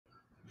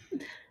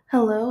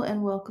Hello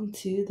and welcome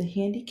to the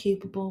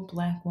Handicapable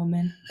Black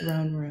Woman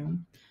Throne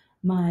Room.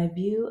 My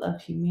view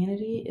of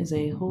humanity is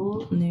a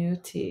whole new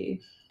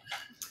tea.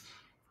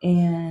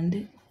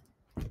 And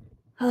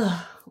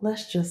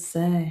let's just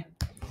say,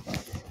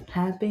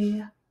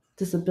 Happy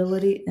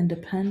Disability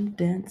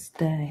Independence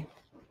Day.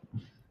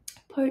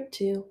 Part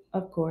two,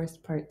 of course,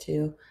 part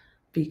two,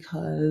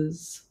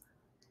 because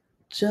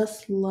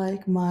just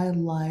like my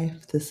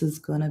life, this is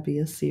going to be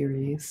a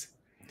series.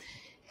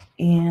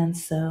 And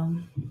so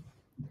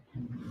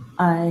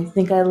I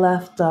think I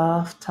left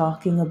off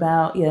talking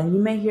about, yeah, you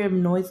may hear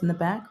noise in the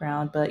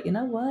background, but you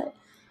know what?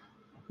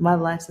 My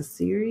life's a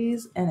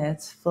series and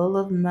it's full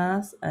of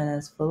mess and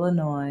it's full of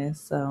noise.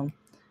 So,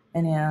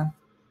 and yeah,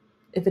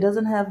 if it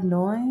doesn't have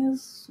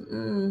noise,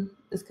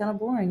 it's kind of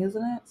boring,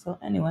 isn't it? So,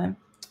 anyway,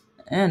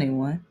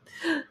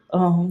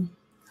 um,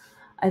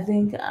 I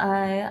think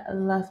I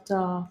left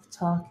off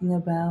talking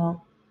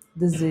about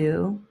the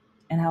zoo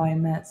and how I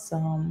met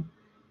some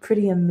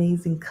pretty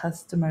amazing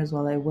customers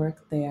while I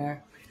worked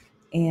there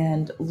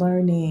and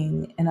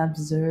learning and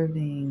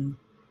observing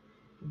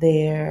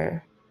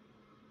their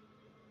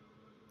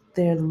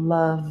their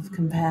love,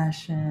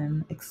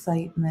 compassion,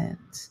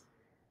 excitement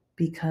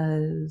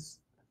because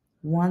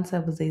once I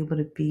was able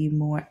to be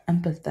more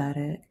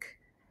empathetic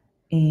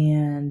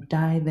and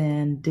dive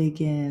in,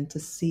 dig in to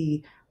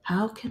see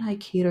how can I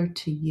cater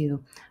to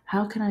you?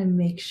 How can I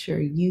make sure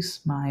you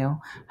smile?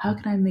 How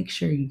can I make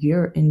sure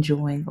you're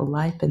enjoying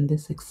life and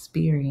this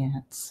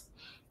experience?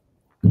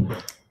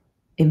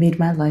 It made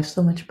my life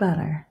so much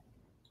better.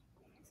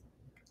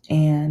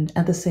 And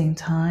at the same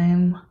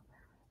time,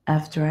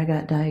 after I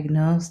got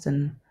diagnosed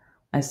and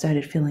I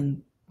started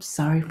feeling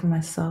sorry for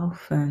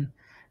myself, and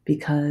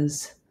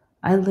because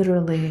I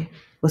literally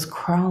was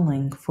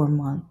crawling for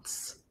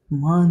months.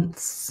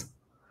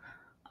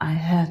 I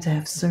had to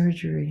have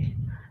surgery.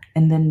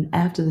 And then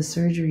after the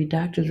surgery,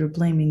 doctors were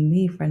blaming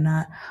me for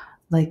not,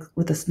 like,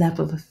 with a snap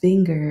of a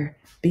finger,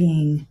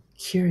 being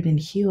cured and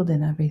healed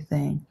and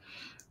everything.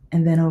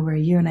 And then over a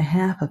year and a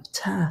half of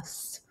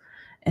tests,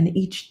 and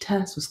each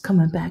test was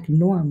coming back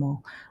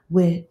normal,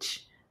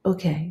 which,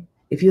 okay,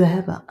 if you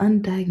have an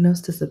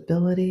undiagnosed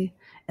disability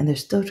and they're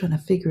still trying to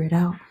figure it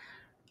out,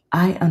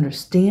 I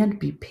understand.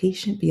 Be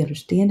patient, be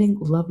understanding,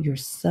 love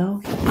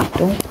yourself.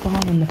 Don't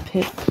fall in the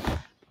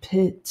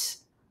pit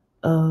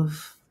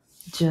of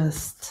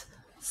just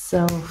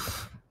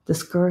self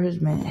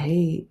discouragement,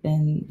 hate,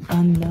 and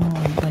unknown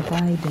like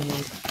I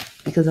did.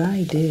 Because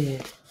I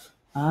did.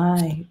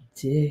 I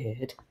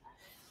did.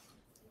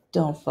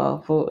 Don't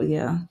fall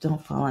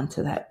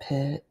into that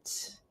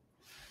pit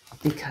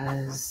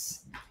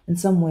because in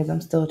some ways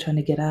I'm still trying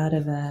to get out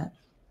of it.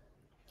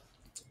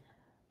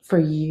 For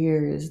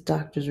years,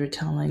 doctors were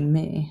telling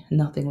me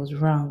nothing was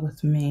wrong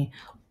with me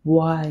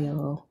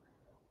while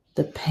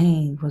the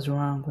pain was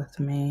wrong with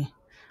me,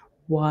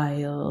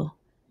 while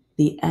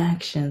the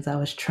actions I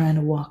was trying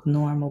to walk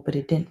normal, but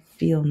it didn't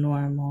feel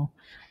normal.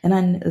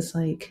 And it's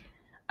like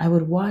I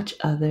would watch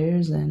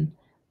others, and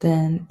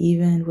then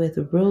even with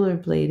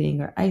rollerblading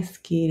or ice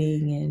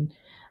skating and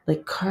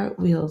like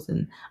cartwheels,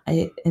 and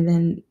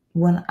then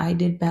when I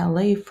did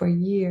ballet for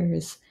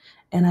years,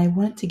 and I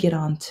wanted to get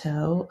on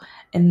toe,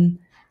 and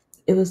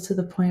it was to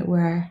the point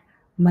where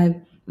my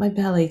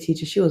ballet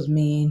teacher, she was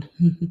mean.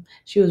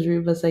 She was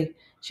rude, but it's like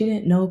she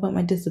didn't know about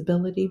my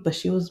disability, but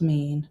she was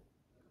mean.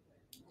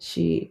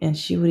 She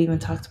would even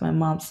talk to my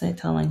mom,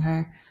 telling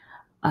her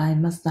I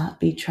must not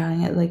be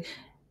trying it. Like,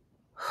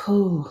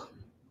 oh,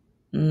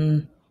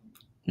 mm,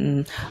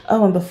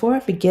 oh, and before I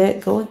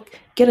forget, go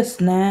get a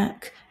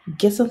snack,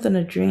 get something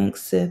to drink,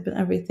 sip, and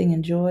everything.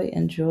 Enjoy.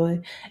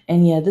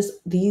 And yeah, this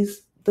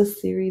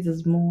series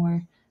is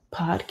more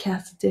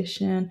podcast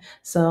edition,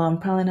 so I'm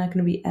probably not going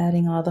to be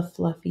adding all the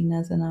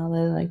fluffiness and all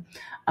that. Like,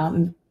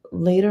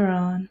 later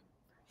on,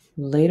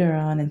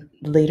 in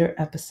later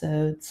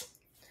episodes.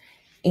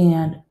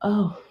 And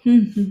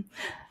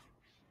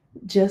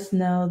just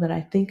know that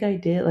I think I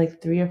did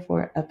like 3 or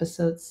 4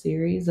 episode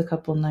series a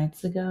couple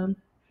nights ago,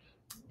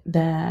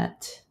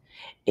 that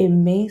it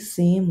may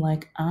seem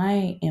like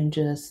I am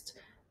just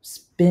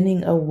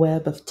spinning a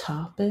web of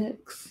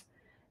topics.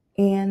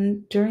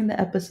 And during the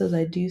episodes,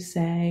 I do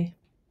say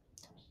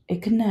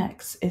it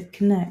connects.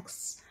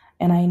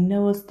 And I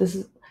know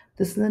this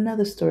is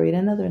another story and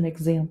another an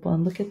example,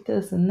 and look at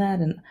this and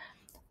that, and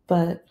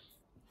but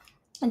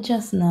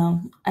just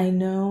know, I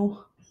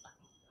know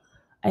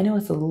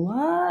it's a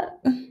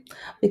lot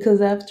because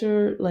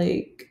after,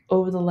 like,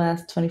 over the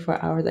last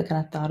 24 hours, I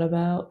kind of thought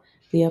about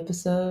the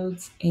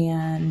episodes,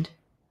 and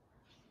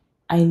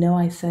I know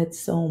I said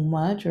so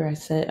much, or I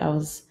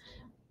was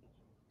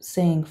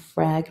saying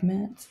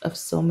fragments of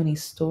so many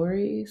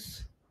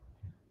stories.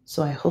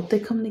 So I hope they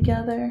come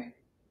together.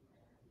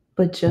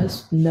 But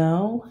just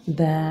know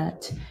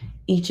that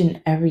each and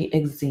every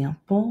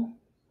example,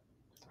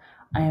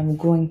 I am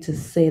going to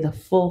say the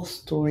full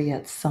story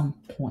at some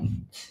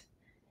point,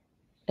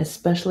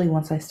 especially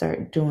once I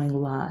start doing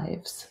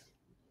lives.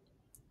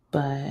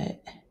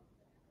 But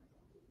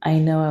I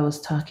know I was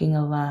talking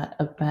a lot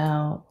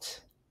about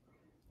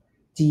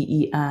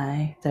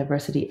DEI,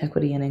 diversity,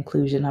 equity, and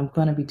inclusion. I'm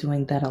going to be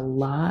doing that a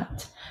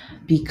lot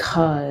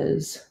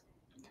because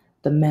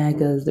the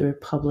MAGAs, the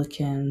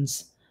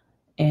Republicans,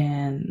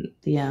 and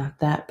yeah,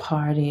 that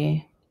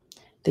party,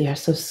 they are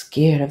so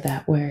scared of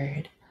that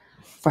word.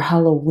 For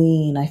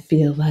Halloween, I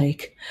feel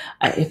like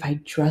if I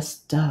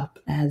dressed up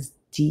as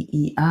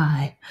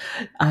DEI,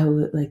 I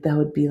would like that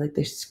would be like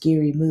their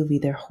scary movie,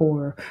 their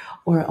horror,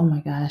 or oh my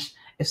gosh,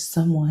 if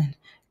someone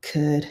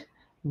could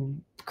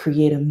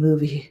create a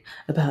movie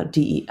about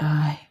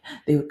DEI,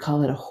 they would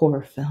call it a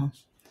horror film.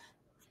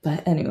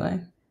 But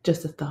anyway,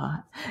 just a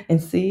thought.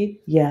 And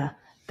see, yeah,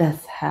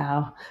 that's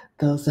how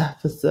those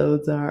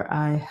episodes are.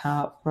 I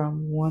hop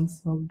from one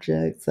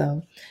subject.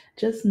 So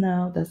just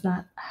know that's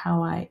not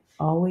how I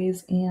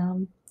always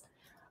am.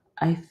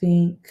 I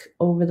think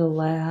over the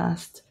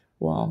last,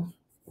 well,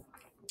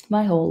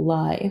 my whole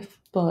life,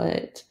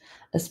 but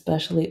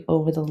especially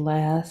over the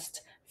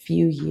last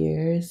few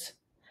years,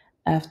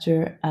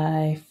 after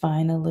I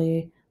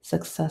finally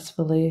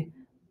successfully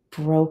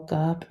broke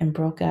up and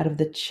broke out of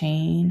the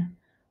chain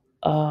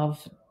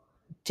of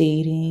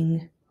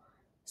dating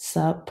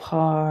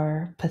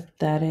subpar,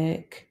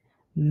 pathetic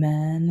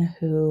men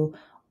who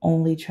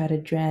only try to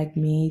drag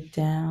me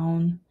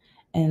down.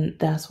 And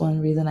that's one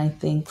reason I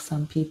think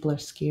some people are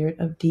scared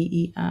of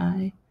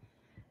DEI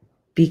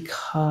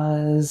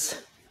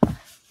because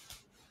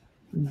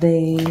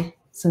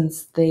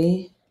since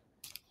they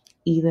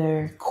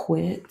either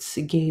quit,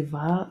 gave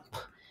up,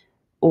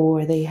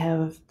 or they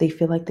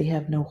feel like they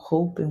have no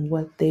hope in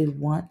what they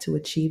want to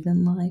achieve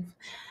in life,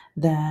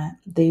 that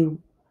they,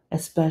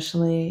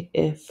 especially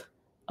if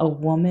a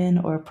woman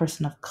or a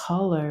person of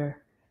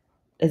color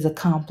is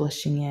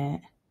accomplishing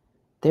it,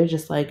 they're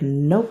just like,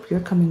 nope, you're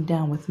coming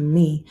down with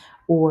me,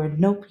 or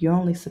nope, you're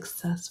only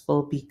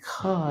successful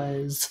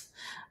because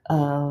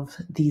of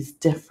these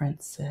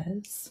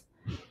differences.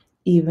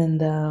 Even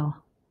though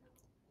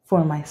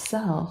for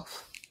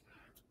myself,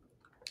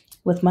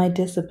 with my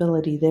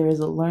disability, there is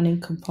a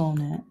learning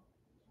component,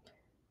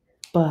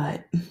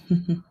 but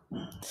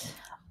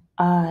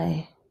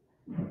I,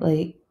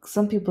 like,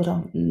 some people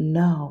don't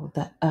know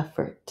the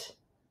effort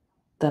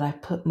that I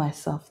put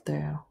myself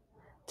through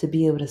to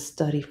be able to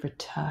study for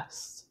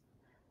tests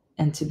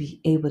and to be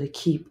able to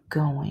keep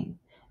going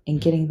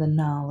and getting the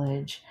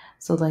knowledge.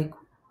 So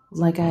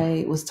like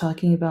I was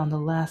talking about in the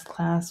last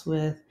class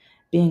with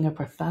being a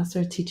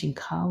professor teaching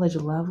college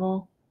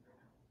level,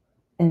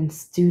 and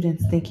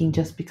students thinking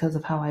just because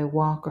of how I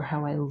walk or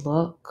how I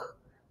look,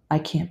 I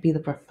can't be the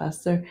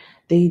professor.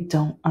 They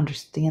don't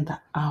understand the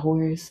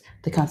hours,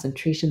 the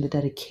concentration, the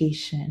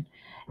dedication,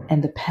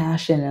 and the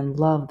passion and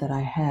love that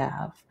I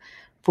have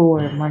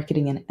for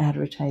marketing and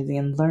advertising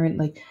and learn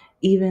like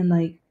even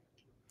like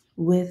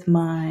with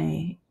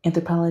my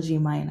anthropology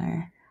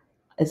minor.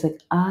 It's like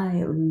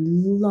I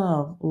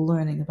love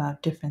learning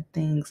about different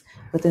things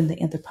within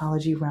the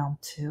anthropology realm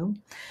too.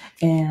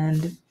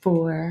 And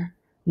for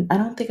I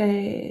don't think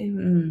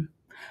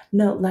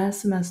no,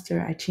 last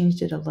semester I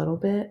changed it a little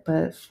bit,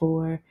 but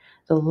for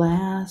the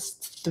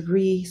last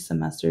 3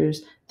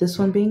 semesters, this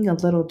one being a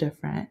little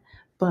different,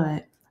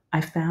 but I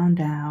found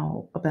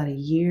out about a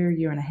year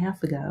and a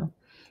half ago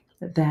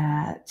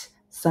that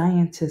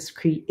scientists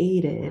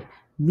created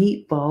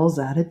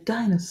meatballs out of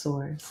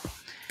dinosaurs.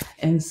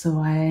 And so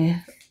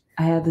I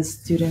had the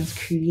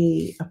students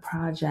create a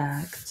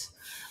project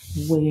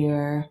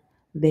where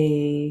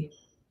they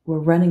were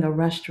running a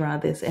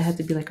restaurant. It had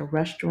to be like a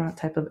restaurant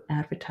type of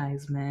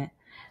advertisement,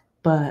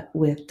 but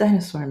with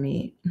dinosaur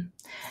meat.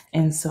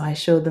 And so I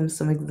showed them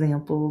some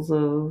examples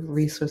of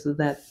resources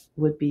that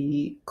would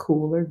be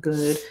cool or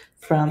good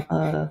from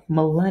a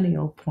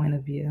millennial point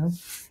of view.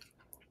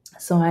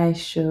 So I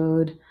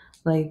showed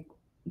like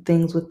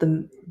things with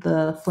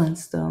the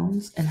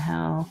Flintstones and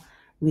how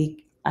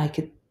I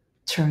could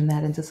turn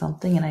that into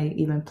something, and I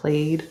even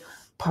played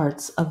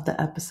parts of the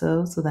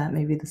episode so that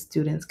maybe the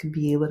students could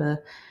be able to,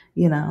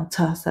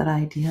 toss out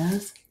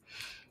ideas.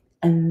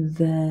 And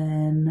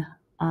then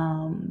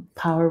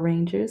Power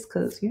Rangers,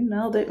 because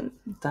the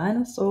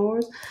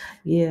dinosaurs,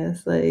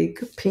 yes,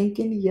 like pink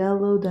and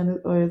yellow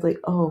dinosaurs, like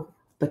oh,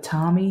 but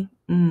Tommy,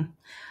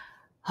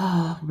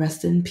 ah,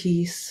 rest in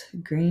peace,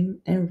 green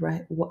and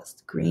right,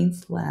 what's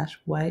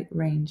green/white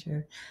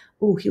ranger.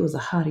 Oh, he was a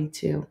hottie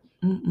too.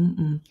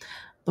 Mm-mm-mm.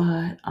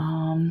 But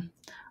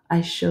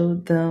I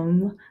showed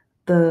them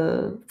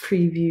the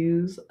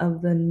previews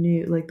of the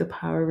new, like the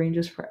Power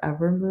Rangers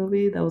Forever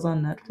movie that was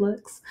on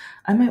Netflix.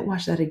 I might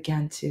watch that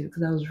again too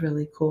because that was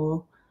really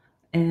cool.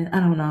 And I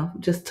don't know,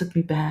 just took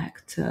me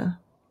back to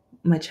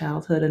my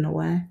childhood in a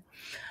way.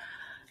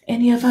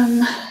 And if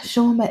I'm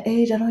showing my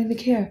age, I don't even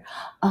care.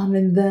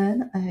 And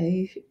then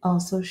I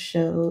also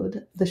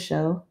showed the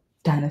show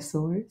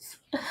Dinosaurs,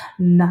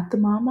 not the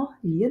mama,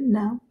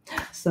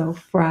 So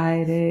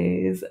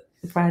Friday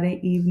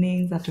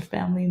evenings after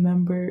Family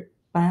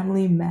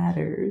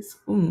Matters.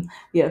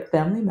 Yeah,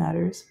 Family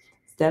Matters,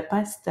 Step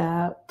by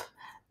Step,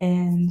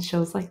 and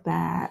shows like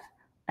that.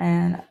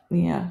 And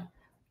yeah,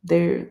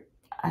 they're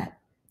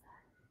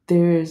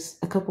there's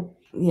a couple,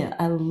 yeah,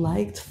 I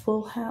liked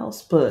Full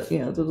House, but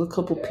there's a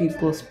couple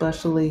people,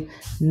 especially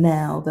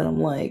now, that I'm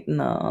like,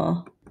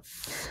 nah.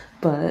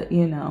 But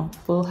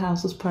Full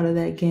House was part of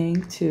that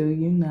gang too,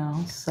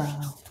 so.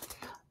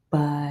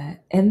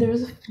 But and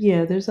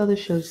there's other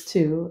shows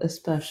too,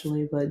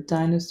 especially, but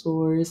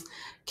Dinosaurs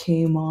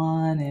came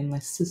on, and my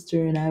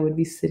sister and I would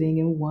be sitting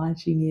and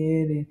watching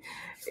it, and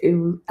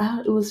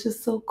it was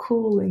just so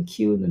cool and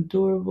cute and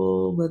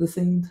adorable, but at the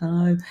same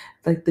time,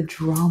 like the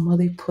drama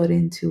they put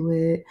into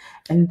it,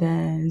 and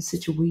then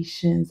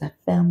situations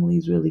that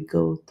families really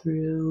go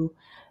through.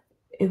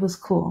 It was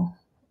cool.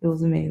 It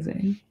was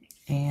amazing.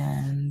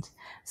 And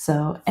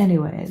so,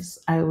 anyways,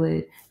 I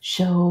would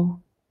show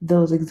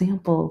those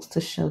examples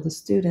to show the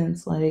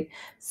students, like,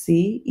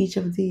 see, each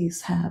of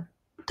these have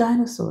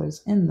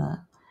dinosaurs in them.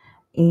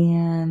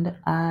 And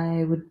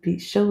I would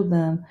show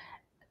them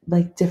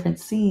like different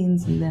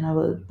scenes, and then I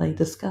would like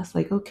discuss,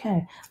 like,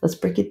 okay, let's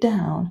break it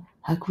down.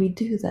 How can we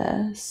do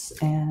this?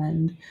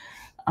 And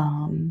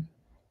um,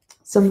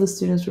 some of the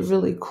students were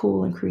really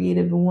cool and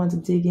creative and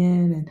wanted to dig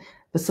in, and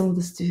but some of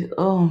the students,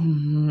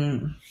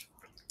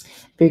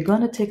 if you're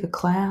gonna take a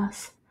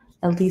class,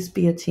 at least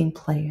be a team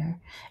player.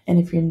 And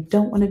if you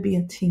don't want to be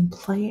a team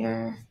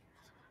player,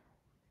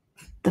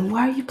 then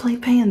why are you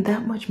paying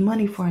that much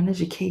money for an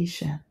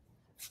education?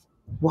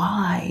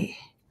 Why?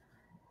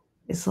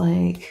 It's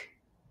like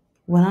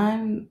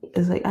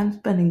it's like I'm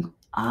spending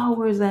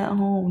hours at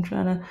home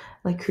trying to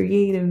like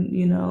create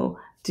and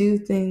do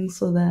things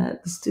so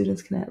that the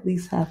students can at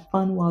least have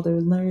fun while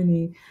they're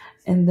learning.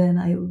 And then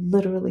I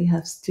literally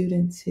have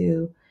students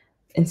who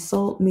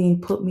insult me,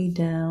 put me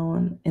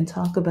down, and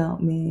talk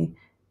about me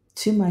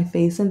to my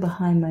face and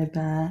behind my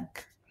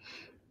back.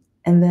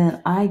 And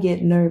then I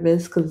get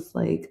nervous because,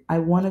 like, I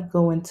want to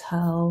go and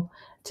tell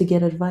to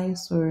get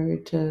advice or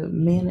to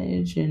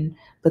manage.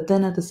 But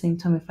then at the same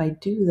time, if I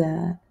do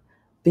that,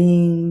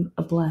 being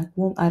a Black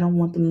woman, I don't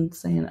want them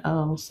saying,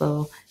 oh,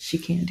 so she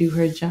can't do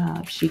her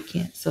job. She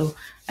can't. So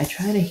I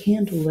try to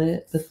handle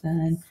it, but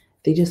then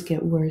they just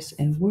get worse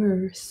and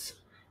worse.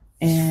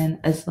 And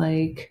it's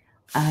like,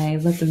 I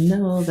let them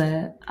know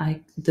that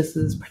this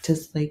is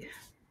like,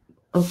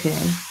 okay,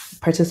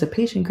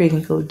 participation grade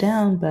can go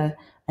down, but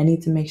I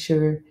need to make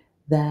sure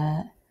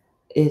that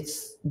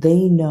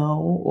they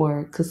know,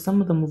 or because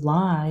some of them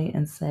lie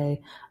and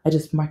say, I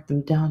just marked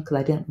them down because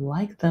I didn't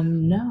like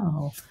them.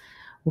 No.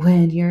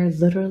 When you're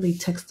literally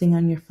texting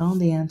on your phone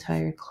the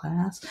entire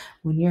class,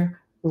 when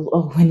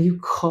you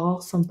call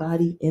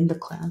somebody in the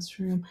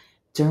classroom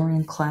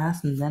during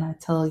class and then I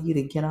tell you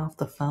to get off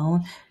the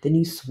phone, then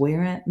you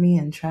swear at me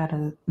and try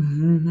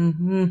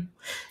to,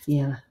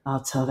 yeah,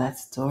 I'll tell that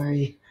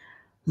story.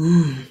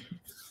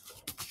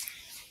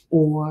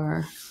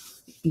 Or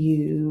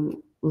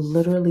you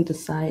literally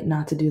decide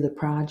not to do the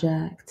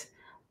project,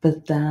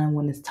 but then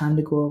when it's time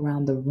to go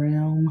around the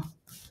room,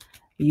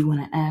 you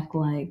want to act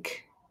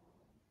like,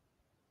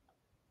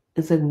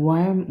 it's like,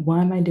 why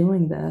am I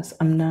doing this?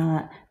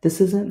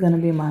 This isn't going to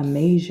be my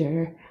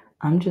major.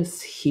 I'm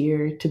just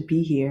here to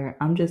be here.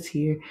 I'm just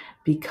here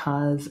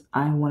because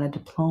I want a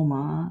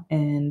diploma,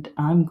 and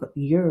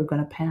you're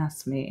going to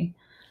pass me.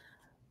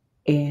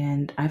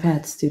 And I've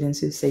had students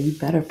who say, you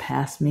better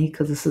pass me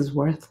because this is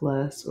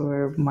worthless,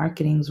 or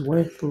marketing's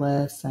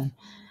worthless. And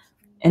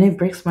it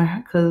breaks my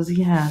heart because,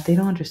 yeah, they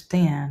don't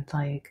understand.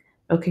 Like,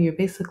 okay, you're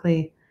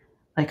basically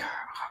like,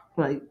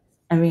 like,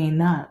 I mean,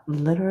 not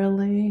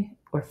literally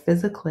or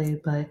physically,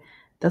 but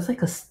that's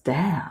like a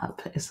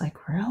stab. It's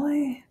like,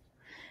 really?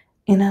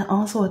 And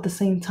also at the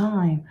same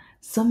time,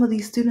 some of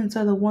these students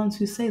are the ones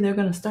who say they're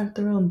going to start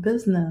their own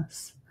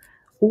business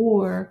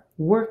or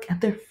work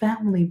at their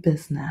family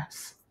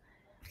business.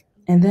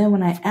 And then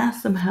when I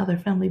ask them how their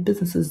family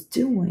business is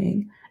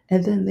doing,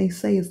 and then they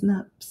say it's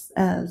not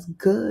as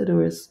good,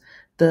 or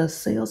the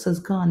sales has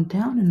gone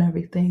down and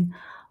everything,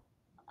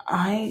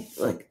 I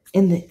like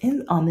on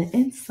the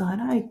inside,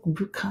 I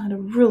kind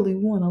of really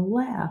want to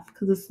laugh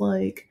because it's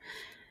like,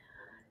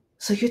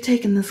 so you're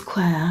taking this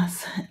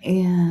class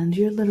and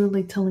you're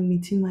literally telling me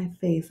to my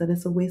face that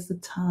it's a waste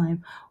of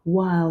time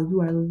while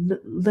you are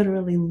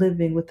literally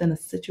living within a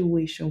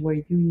situation where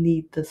you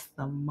need this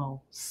the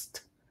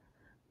most.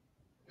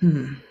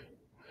 Hmm.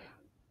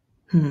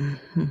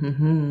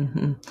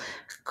 Hmm.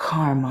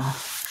 Karma.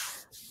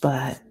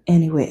 But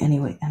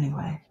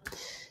anyway.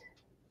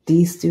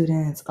 These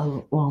students,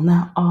 well,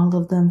 not all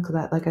of them,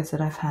 because like I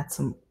said, I've had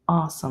some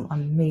awesome,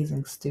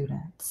 amazing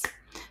students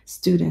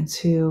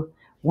who,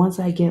 once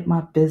I get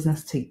my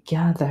business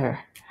together,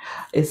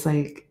 it's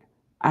like,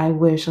 I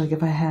wish, like,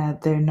 if I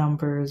had their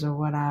numbers or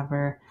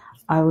whatever,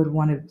 I would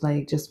want to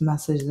like just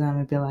message them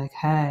and be like,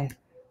 hey,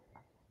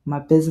 my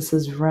business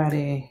is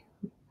ready.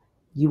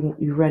 You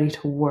ready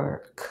to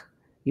work?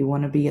 You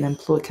want to be an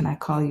employee? Can I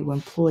call you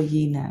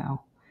employee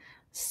now?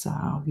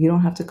 So you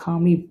don't have to call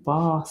me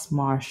boss,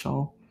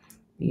 Marshall.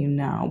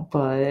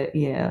 But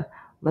yeah,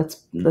 let's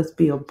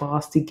be a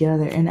boss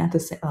together. And at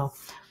the same,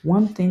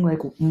 one thing, like,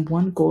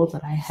 one goal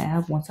that I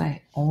have once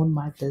I own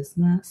my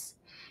business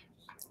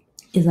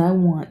is I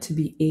want to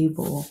be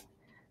able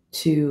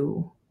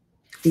to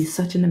be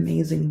such an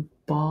amazing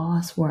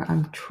boss where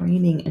I'm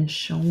training and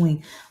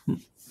showing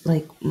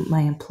like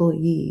my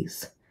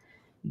employees,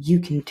 you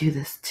can do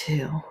this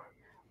too.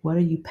 What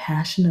are you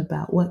passionate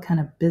about? What kind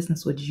of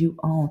business would you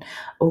own?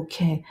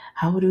 Okay,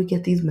 how would we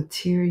get these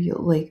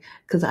material? Like,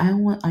 because I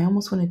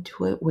almost want to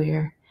do it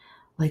where,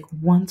 like,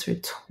 once or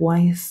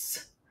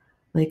twice,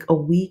 like a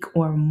week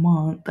or a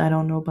month. I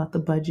don't know about the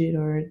budget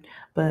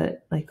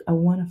but like, I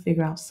want to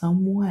figure out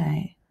some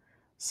way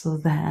so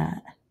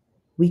that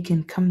we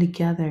can come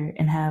together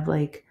and have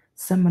like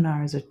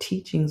seminars or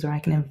teachings, or I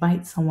can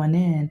invite someone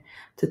in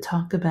to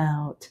talk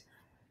about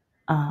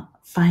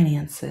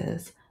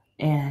finances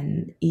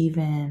and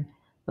even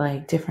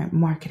like different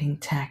marketing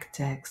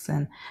tactics.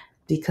 And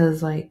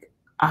because like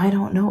I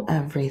don't know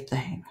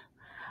everything.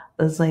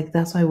 It's like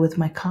that's why with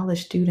my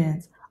college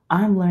students,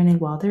 I'm learning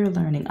while they're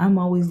learning. I'm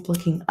always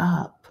looking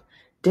up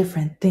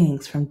different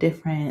things from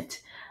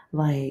different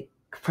like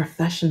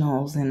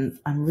professionals, and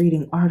I'm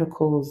reading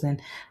articles.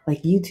 And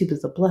like YouTube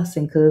is a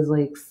blessing because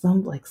like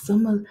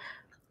some of,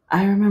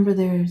 I remember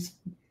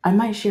I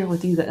might share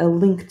with you a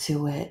link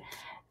to it.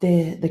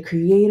 The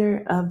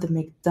creator of the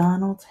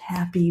McDonald's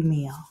Happy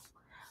Meal.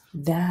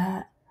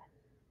 That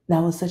that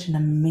was such an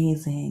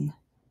amazing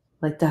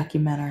like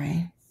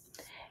documentary.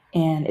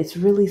 And it's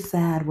really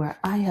sad where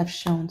I have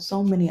shown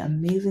so many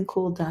amazing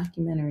cool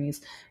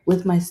documentaries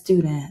with my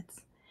students,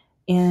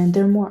 and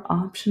they're more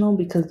optional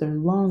because they're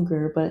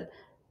longer, but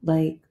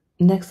like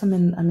next time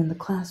I'm in the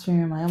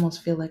classroom, I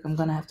almost feel like I'm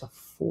gonna have to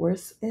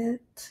force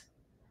it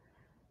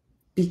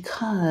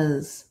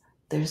because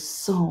there's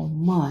so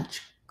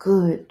much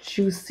good,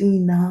 juicy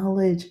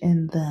knowledge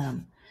in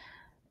them.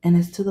 And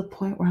it's to the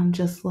point where I'm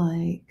just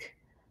like,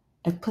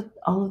 I put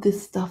all of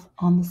this stuff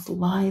on the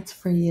slides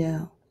for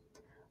you.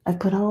 I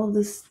put all of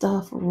this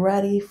stuff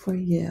ready for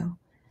you.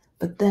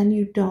 But then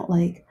you don't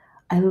like,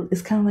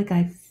 it's kind of like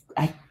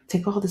I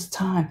take all this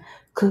time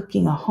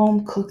cooking a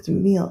home cooked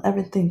meal,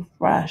 everything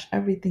fresh,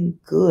 everything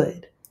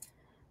good.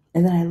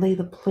 And then I lay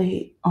the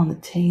plate on the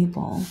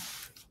table.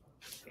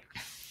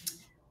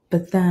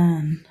 But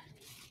then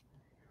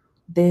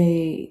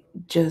they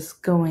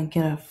just go and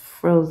get a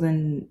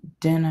frozen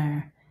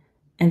dinner,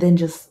 and then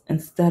just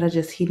instead of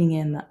just heating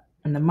it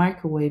in the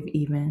microwave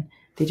even,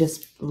 they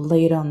just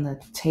lay it on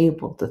the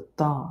table to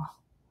thaw.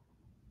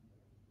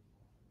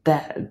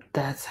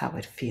 That's how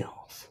it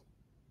feels.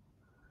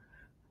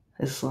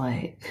 It's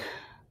like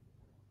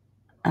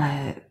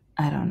I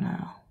don't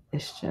know.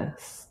 It's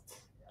just,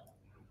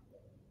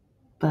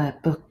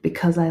 but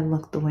because I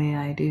look the way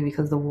I do,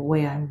 because the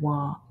way I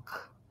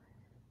walk,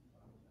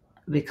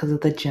 because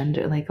of the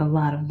gender, like a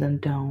lot of them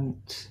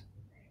don't.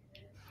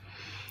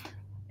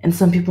 And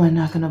some people are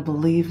not going to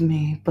believe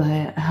me,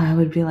 but I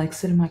would be like,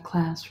 sit in my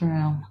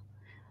classroom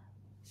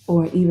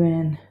or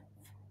even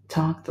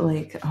talk to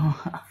like,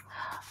 oh,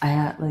 I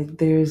had like,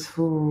 there's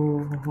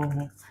who,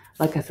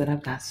 like I said,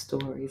 I've got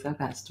stories. I've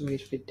got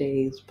stories for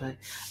days, but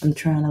I'm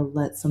trying to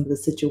let some of the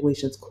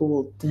situations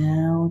cool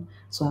down.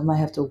 So I might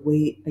have to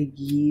wait a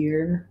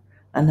year,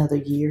 another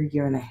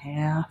year and a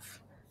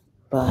half.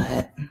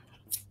 But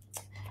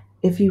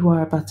if you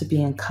are about to be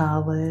in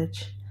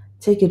college,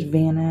 take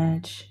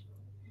advantage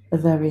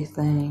of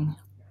everything.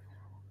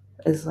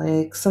 It's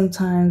like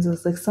sometimes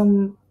it's like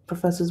some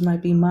professors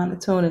might be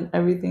monotone and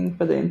everything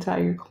for the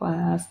entire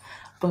class,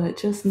 but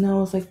just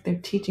know it's like they're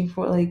teaching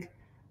for a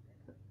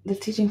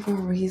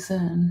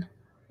reason,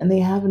 and they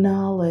have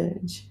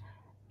knowledge.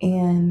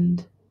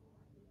 And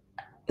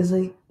it's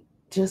like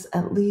just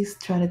at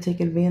least try to take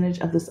advantage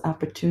of this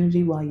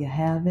opportunity while you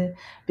have it,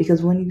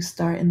 because when you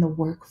start in the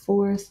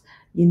workforce,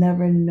 you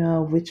never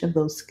know which of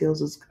those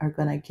are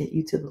going to get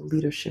you to the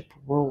leadership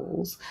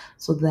roles,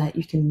 so that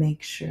you can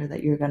make sure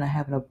that you're going to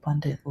have an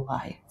abundant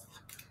life.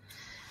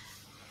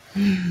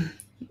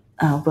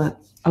 Oh, but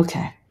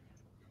okay.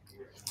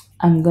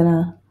 I'm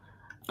gonna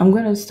I'm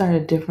gonna start a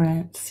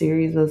different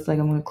series. It's like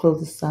I'm gonna close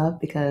this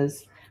up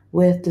because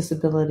with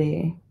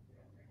disability,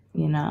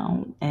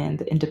 and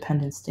the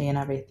Independence Day and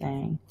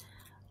everything,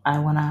 I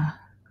wanna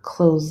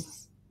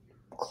close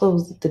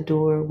close the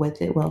door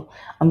with it. Well,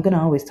 I'm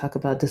gonna always talk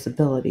about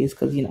disabilities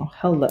because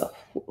hello,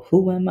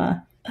 who am I?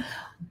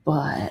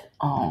 But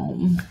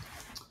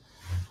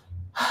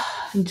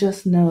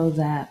just know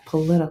that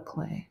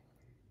politically,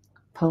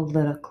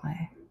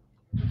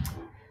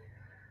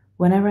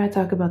 whenever I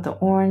talk about the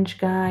orange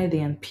guy,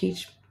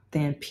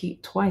 the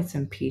twice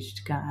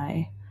impeached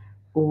guy,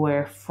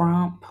 or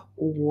Frump,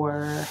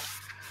 or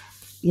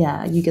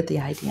yeah, you get the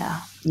idea.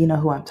 You know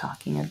who I'm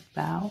talking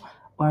about.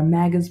 Or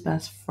MAGA's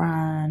best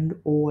friend,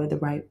 or the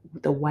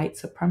white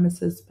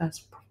supremacist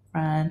best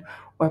friend,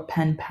 or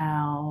pen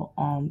pal.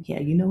 Yeah,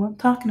 you know what I'm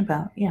talking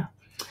about. Yeah.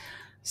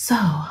 So,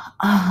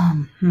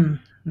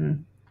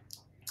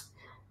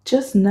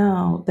 just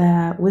know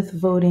that with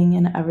voting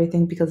and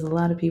everything, because a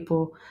lot of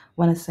people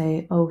want to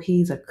say, "Oh,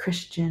 he's a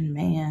Christian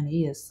man.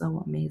 He is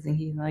so amazing."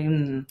 He's like,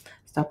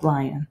 stop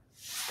lying,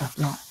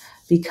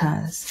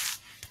 because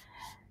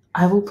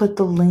I will put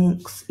the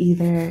links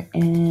either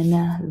in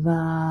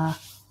the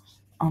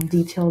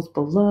details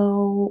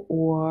below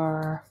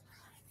or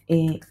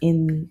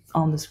in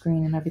on the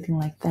screen and everything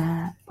like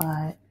that.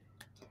 But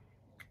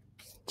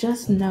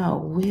just know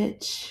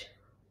which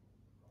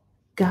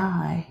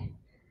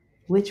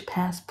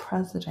past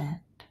president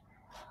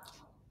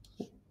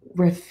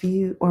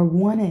refused or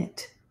wanted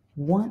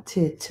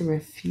to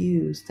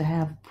refuse to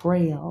have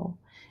Braille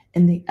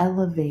in the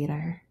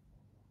elevator.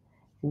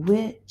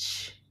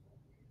 Which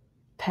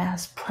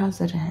past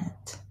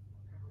president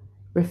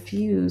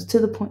refused to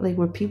the point like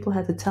where people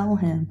had to tell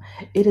him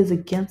it is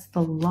against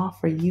the law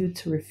for you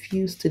to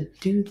refuse to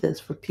do this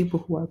for people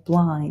who are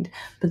blind.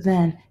 But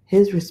then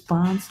his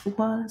response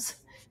was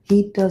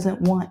he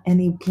doesn't want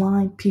any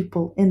blind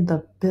people in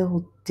the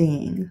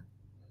building.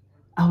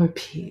 I'll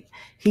repeat,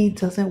 he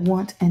doesn't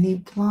want any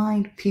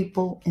blind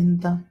people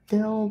in the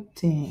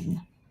building.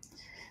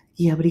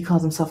 Yeah, but he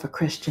calls himself a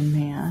Christian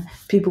man.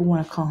 People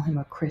want to call him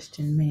a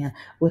Christian man.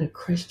 Would a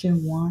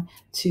Christian want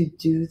to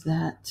do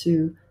that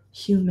to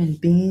human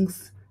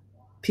beings?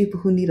 People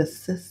who need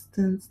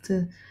assistance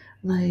to,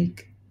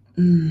 like,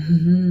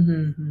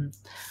 and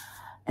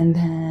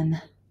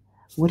then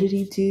what did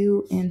he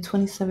do in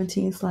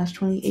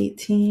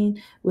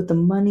 2017/2018 with the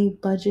money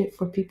budget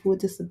for people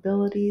with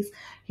disabilities?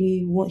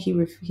 He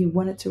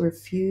wanted to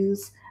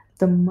refuse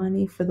the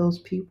money for those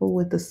people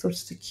with the Social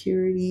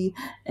Security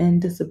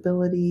and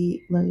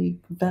disability like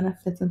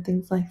benefits and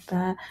things like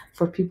that,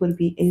 for people to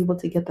be able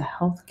to get the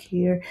health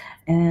care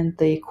and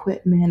the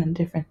equipment and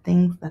different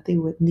things that they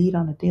would need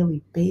on a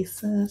daily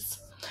basis.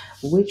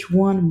 Which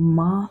one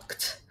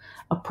mocked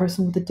a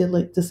person with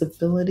a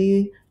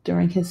disability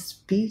during his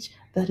speech?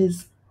 That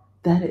is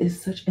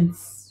such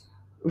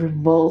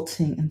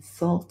revolting,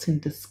 insulting,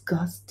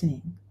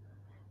 disgusting.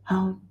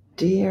 How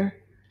dare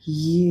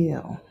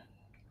you?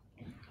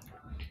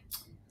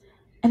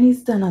 And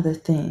he's done other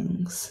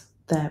things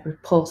that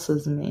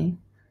repulses me.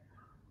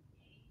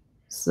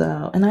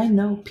 So, and I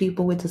know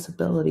people with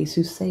disabilities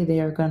who say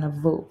they are going to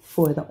vote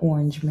for the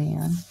orange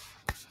man.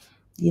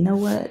 You know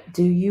what?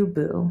 Do you,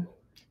 boo?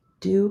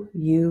 Do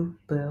you,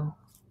 boo?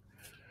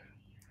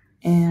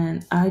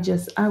 And I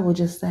will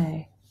just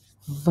say,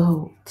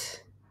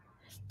 vote.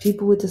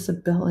 People with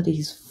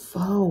disabilities,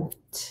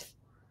 vote.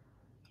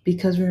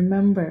 Because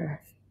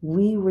remember,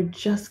 we were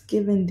just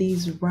given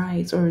these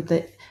rights, or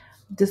the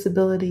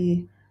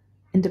Disability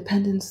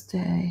Independence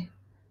Day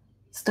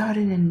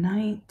started in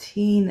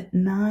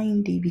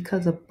 1990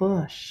 because of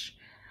Bush.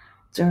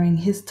 During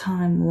his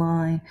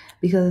timeline,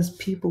 because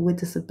people with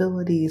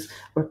disabilities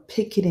were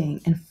picketing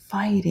and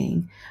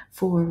fighting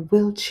for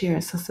wheelchair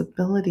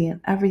accessibility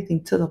and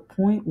everything, to the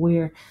point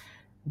where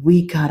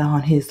we got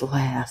on his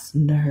last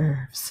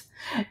nerves.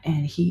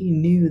 And he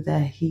knew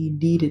that he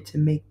needed to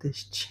make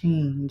this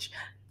change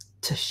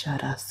to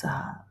shut us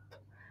up.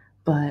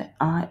 But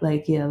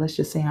let's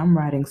just say I'm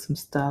writing some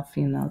stuff,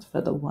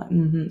 for the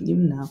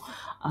one,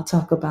 I'll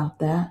talk about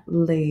that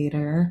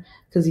later.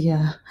 Because,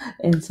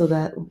 and so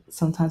that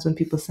sometimes when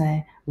people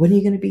say, when are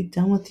you going to be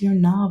done with your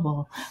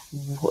novel?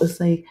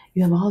 It's like,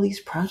 you have all these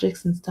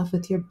projects and stuff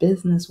with your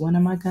business. When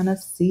am I going to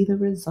see the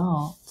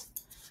result?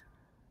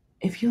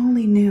 If you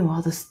only knew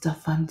all the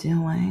stuff I'm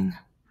doing,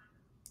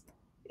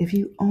 if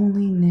you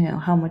only knew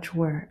how much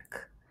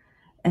work.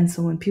 And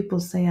so when people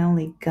say I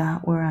only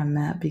got where I'm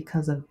at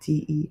because of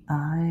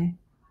DEI,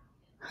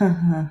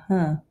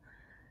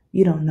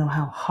 you don't know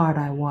how hard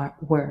I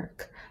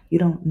work. You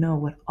don't know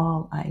what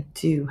all I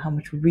do, how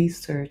much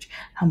research,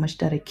 how much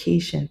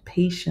dedication,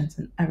 patience,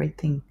 and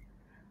everything.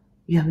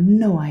 You have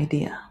no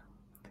idea.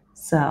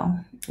 So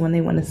when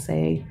they want to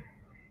say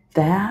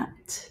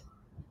that,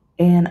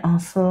 and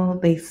also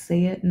they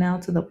say it now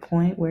to the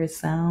point where it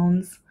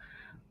sounds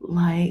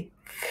like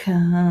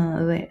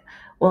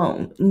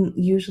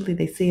usually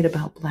they say it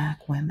about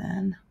Black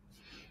women.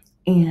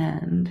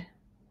 And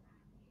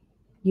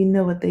you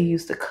know what they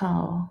used to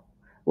call?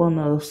 Well,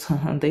 no,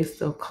 they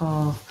still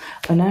call.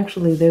 And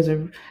actually,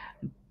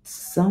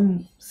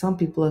 some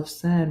people have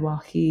said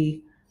while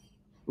he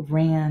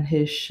ran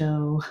his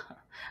show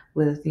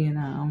with,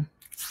 in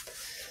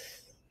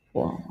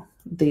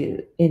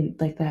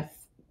like that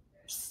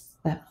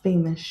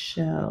famous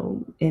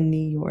show in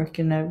New York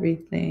and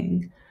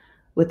everything,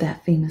 with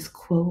that famous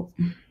quote.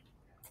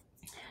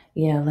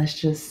 Yeah, let's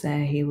just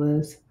say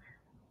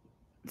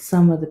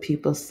some of the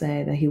people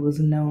say that he was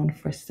known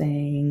for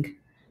saying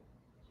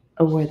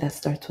a word that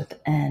starts with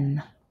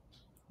N.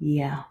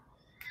 Yeah.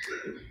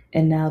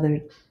 And now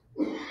they're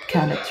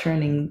kind of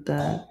turning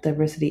the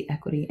diversity,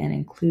 equity, and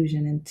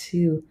inclusion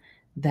into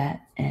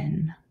that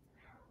N.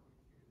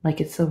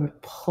 Like, it's so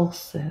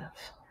repulsive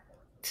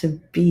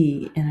to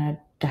be in a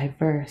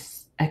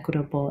diverse,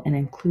 equitable, and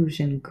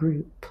inclusion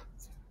group.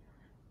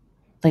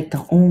 Like,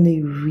 the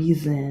only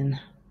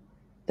reason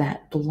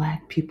that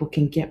Black people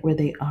can get where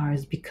they are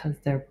is because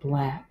they're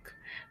Black.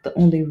 The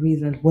only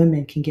reason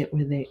women can get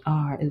where they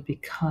are is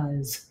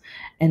because,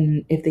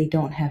 and if they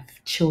don't have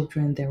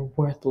children, they're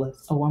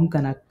worthless. Oh,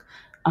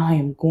 I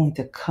am going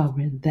to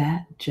cover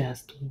that.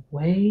 Just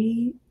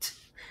wait.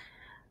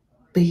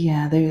 But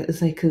yeah,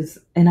 it's like,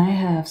 and I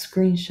have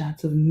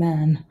screenshots of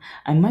men.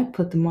 I might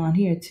put them on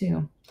here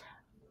too.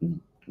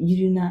 You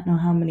do not know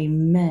how many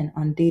men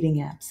on dating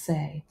apps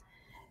say,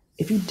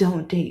 if you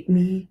don't date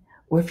me,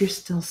 or if you're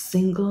still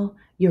single,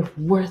 you're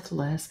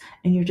worthless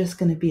and you're just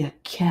going to be a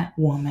cat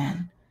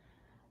woman.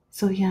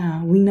 So,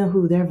 yeah, we know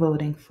who they're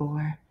voting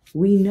for.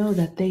 We know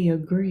that they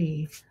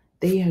agree.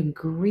 They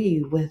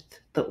agree with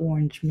the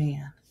orange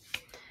man.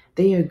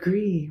 They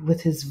agree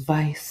with his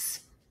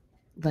vice,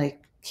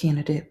 like,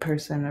 candidate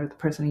person or the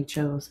person he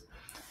chose.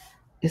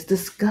 It's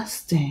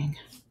disgusting.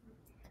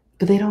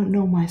 But they don't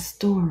know my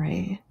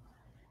story.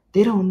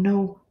 They don't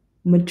know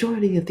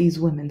majority of these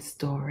women's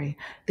story.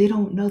 They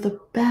don't know the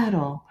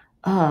battle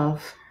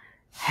of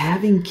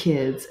having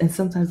kids and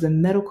sometimes the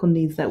medical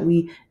needs that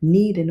we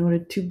need in order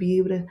to be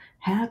able to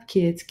have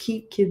kids,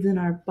 keep kids in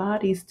our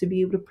bodies to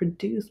be able to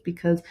produce,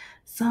 because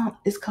some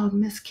it's called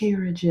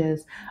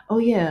miscarriages. Oh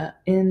yeah,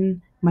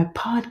 in my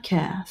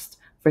podcast,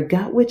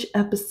 forgot which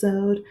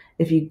episode.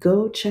 If you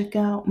go check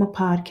out my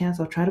podcast,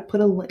 I'll try to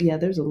put a link. Yeah,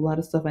 there's a lot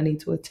of stuff I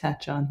need to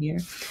attach on here.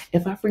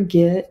 If I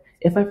forget,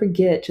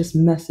 just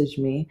message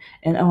me.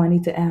 And I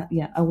need to ask.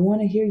 Yeah, I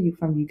want to hear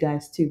from you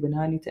guys too. But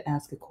now I need to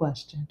ask a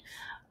question.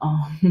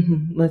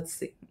 Let's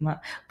see.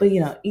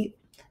 But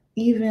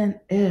even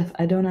if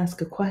I don't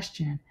ask a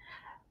question,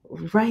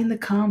 write in the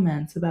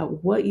comments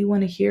about what you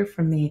want to hear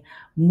from me.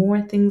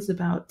 More things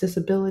about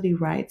disability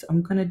rights.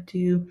 I'm gonna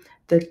do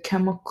the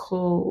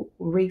chemical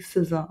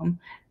racism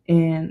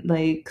in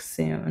like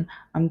soon.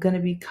 I'm gonna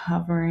be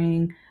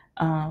covering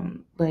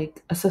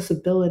like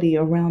accessibility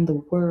around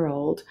the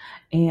world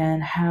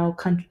and how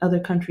other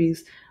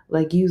countries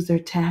like use their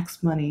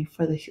tax money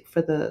for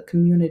the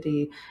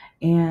community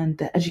and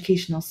the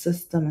educational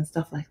system and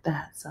stuff like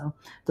that. So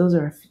those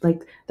are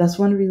like that's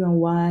one reason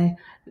why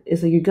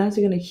is that you guys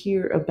are going to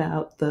hear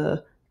about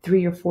the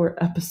 3 or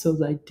 4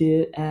 episodes I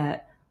did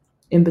at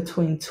in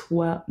between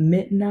 12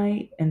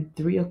 midnight and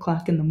 3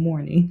 o'clock in the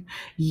morning.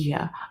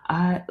 Yeah,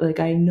 I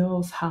know I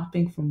was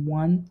hopping from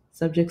one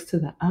subjects to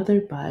the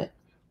other, but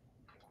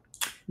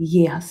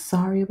yeah,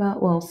 sorry,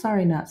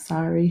 not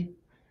sorry,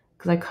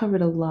 because I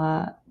covered a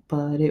lot,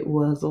 but it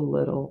was a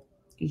little,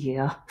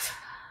 yeah.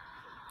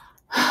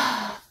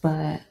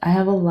 But I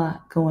have a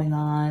lot going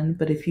on.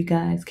 But if you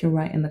guys can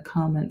write in the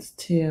comments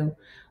too,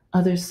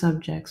 other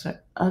subjects or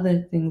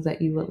other things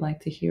that you would like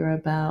to hear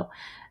about,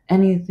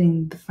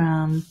 anything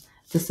from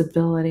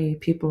disability,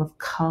 people of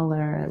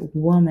color,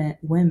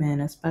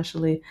 women,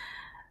 especially.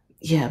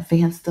 Yeah,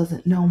 Vance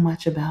doesn't know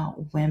much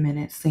about women,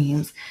 it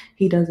seems.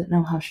 He doesn't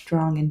know how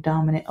strong and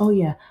dominant. Oh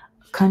yeah,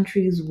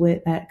 countries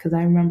with that, because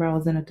I remember I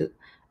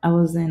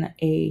was in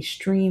a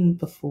stream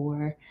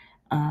before.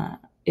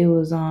 It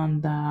was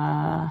on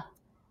the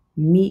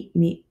Meet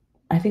Me.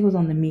 I think it was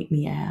on the Meet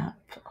Me app.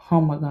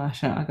 Oh my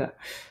gosh, I got,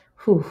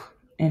 whew.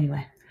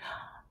 Anyway,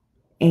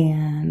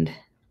 and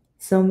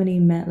so many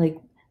men, like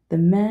the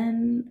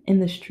men in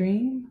the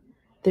stream,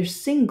 they're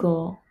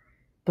single,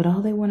 but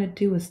all they want to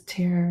do is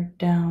tear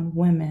down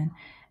women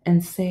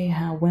and say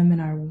how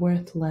women are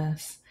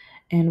worthless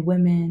and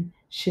women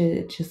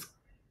should just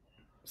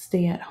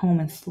stay at home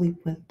and sleep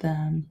with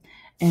them,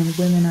 and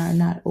women are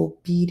not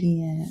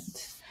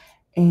obedient,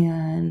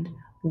 and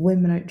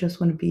women are just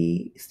want to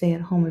be stay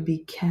at home and be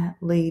cat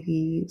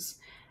ladies,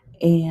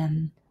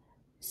 and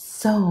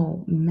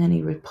so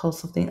many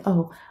repulsive things.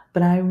 Oh,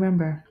 but I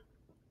remember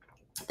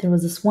there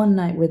was this one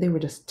night where they were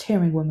just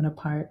tearing women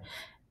apart.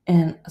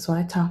 And so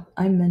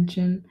I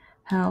mentioned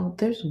how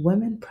there's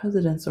women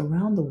presidents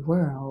around the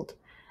world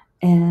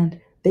and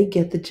they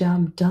get the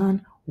job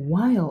done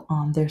while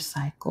on their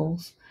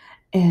cycles.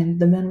 And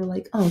the men were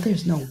like, oh,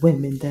 there's no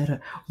women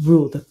that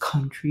rule the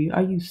country.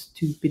 Are you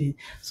stupid? And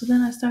so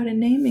then I started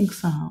naming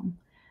some.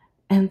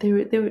 And they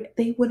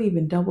wouldn't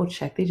even double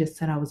check. They just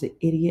said I was an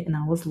idiot and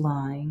I was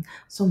lying.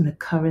 So I'm going to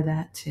cover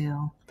that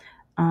too.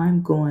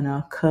 I'm going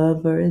to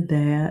cover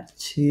that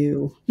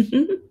too.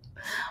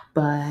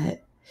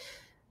 But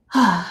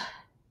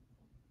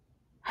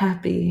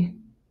happy,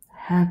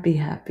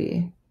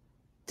 happy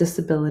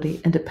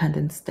Disability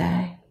Independence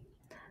Day.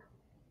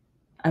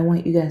 I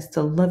want you guys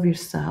to love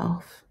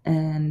yourself,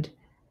 and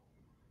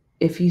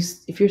if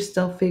you're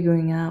still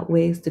figuring out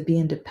ways to be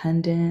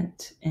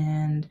independent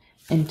and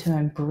to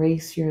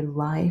embrace your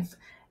life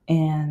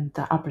and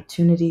the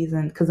opportunities,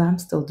 and because I'm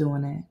still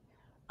doing it.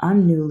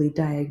 I'm newly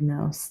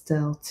diagnosed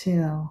still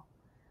too.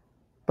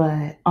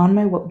 But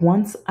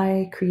once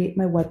I create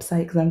my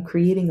website, because I'm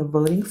creating a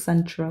voting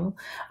central,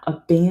 a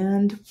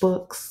banned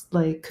books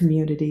like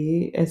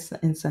community is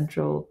in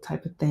central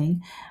type of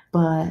thing,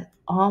 but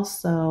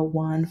also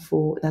one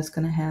for that's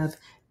going to have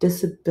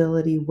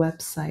disability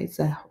websites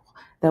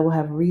that will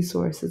have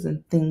resources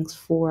and things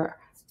for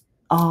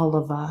all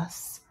of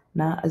us.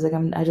 Not as like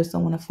I just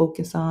don't want to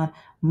focus on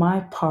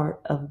my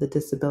part of the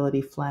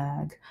disability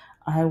flag.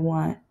 I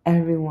want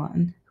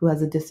everyone who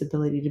has a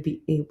disability to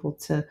be able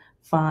to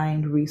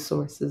find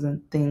resources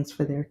and things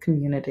for their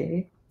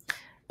community.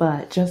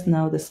 But just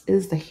know this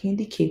is the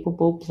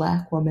Handicapable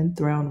Black Woman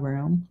Throne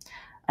Room.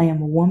 I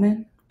am a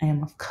woman, I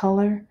am of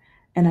color,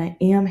 and I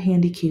am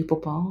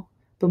handicapable.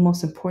 But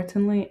most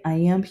importantly, I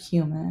am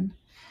human.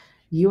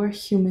 You're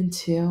human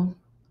too.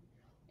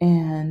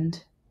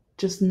 And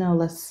just know,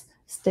 let's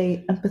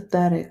stay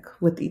empathetic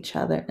with each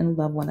other and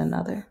love one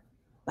another.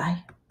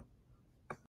 Bye.